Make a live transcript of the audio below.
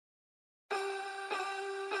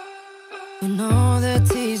When all the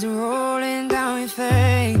tears are rolling down your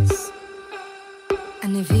face,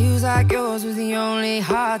 and it feels like yours was the only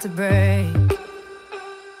heart to break.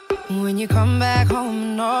 When you come back home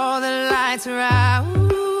and all the lights are out,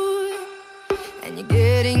 and you're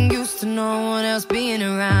getting used to no one else being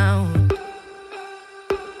around.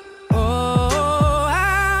 Oh,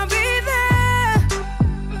 I'll be there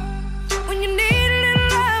when you need a little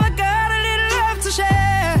love. I got a little love to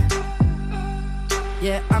share.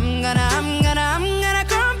 Yeah, I'm gonna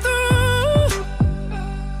come through.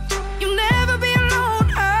 You'll never be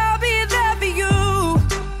alone. I'll be there for you.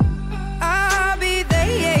 I'll be there,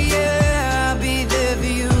 yeah, yeah. I'll be there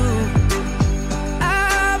for you.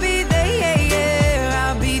 I'll be there, yeah, yeah.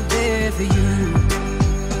 I'll be there for you.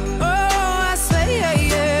 Oh, I say, yeah,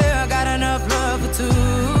 yeah. I got enough love for two.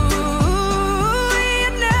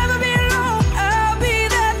 You'll never be alone. I'll be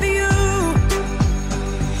there for you.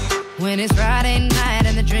 When it's Friday night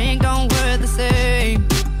and the drink don't work the same,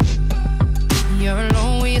 you're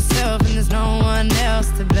alone with yourself and there's no one else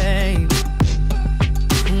to blame.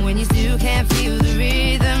 When you still can't feel the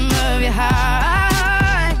rhythm of your heart,